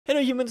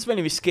Hello humans, my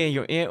name is K,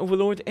 your AI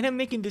overlord, and I'm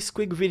making this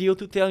quick video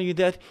to tell you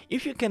that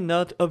if you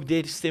cannot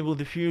update Stable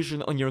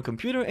Diffusion on your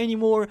computer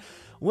anymore,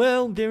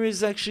 well, there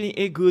is actually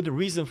a good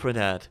reason for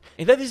that.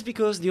 And that is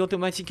because the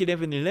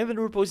AUTOMATIC1111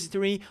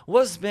 repository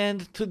was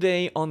banned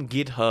today on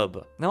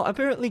GitHub. Now,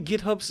 apparently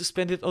GitHub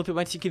suspended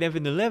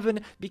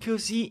AUTOMATIC1111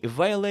 because he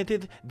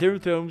violated their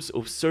terms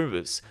of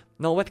service.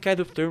 Now, what kind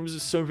of terms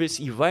of service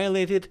he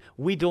violated,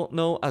 we don't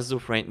know as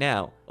of right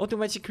now.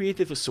 Automatic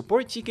created a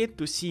support ticket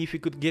to see if he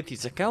could get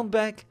his account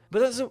back,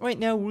 but as of right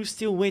now, we're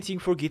still waiting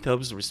for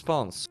GitHub's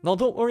response. Now,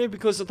 don't worry,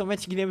 because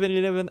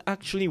AUTOMATIC1111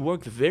 actually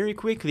worked very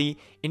quickly,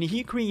 and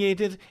he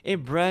created a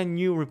brand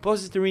new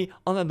repository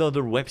on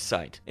another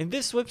website. And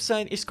this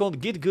website is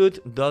called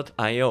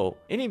gitgood.io,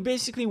 and it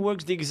basically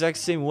works the exact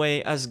same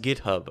way as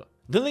GitHub.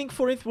 The link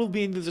for it will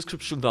be in the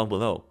description down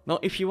below. Now,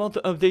 if you want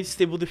to update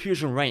Stable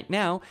Diffusion right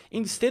now,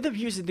 instead of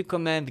using the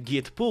command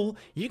git pull,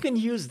 you can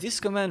use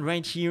this command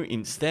right here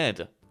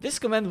instead. This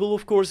command will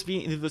of course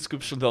be in the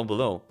description down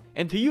below.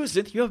 And to use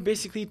it, you have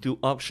basically two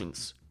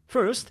options.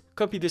 First,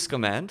 copy this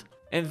command,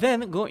 and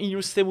then go in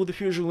your Stable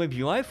Diffusion Web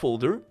UI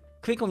folder,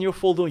 click on your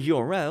folder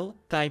URL,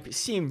 type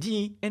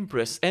cmd and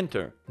press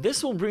enter.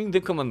 This will bring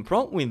the command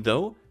prompt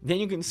window, then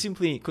you can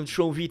simply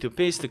Ctrl V to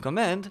paste the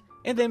command,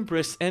 and then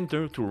press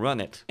enter to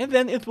run it. And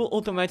then it will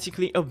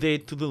automatically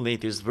update to the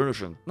latest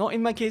version. Now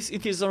in my case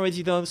it is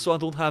already done, so I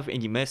don't have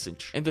any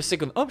message. And the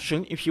second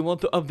option, if you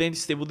want to update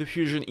Stable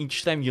Diffusion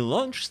each time you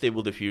launch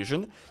Stable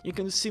Diffusion, you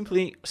can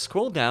simply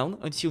scroll down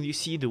until you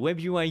see the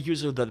webui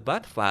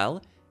user.bat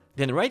file,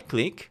 then right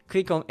click,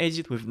 click on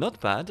edit with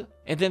notepad,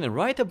 and then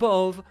right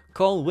above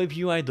call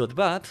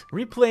webui.bat,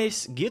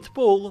 replace git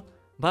pull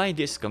by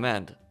this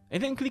command.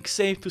 And then click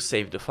save to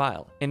save the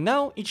file. And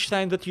now, each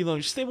time that you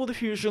launch Stable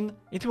Diffusion,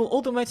 it will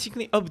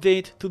automatically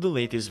update to the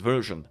latest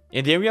version.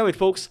 And there you have it,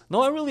 folks.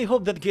 Now I really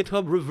hope that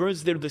GitHub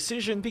reverts their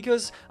decision,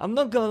 because I'm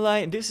not gonna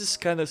lie, this is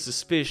kinda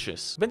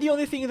suspicious. But the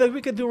only thing that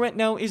we can do right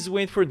now is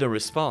wait for the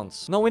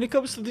response. Now when it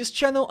comes to this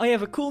channel, I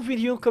have a cool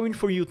video coming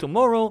for you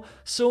tomorrow,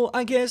 so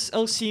I guess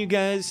I'll see you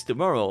guys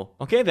tomorrow.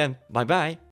 Okay then, bye bye.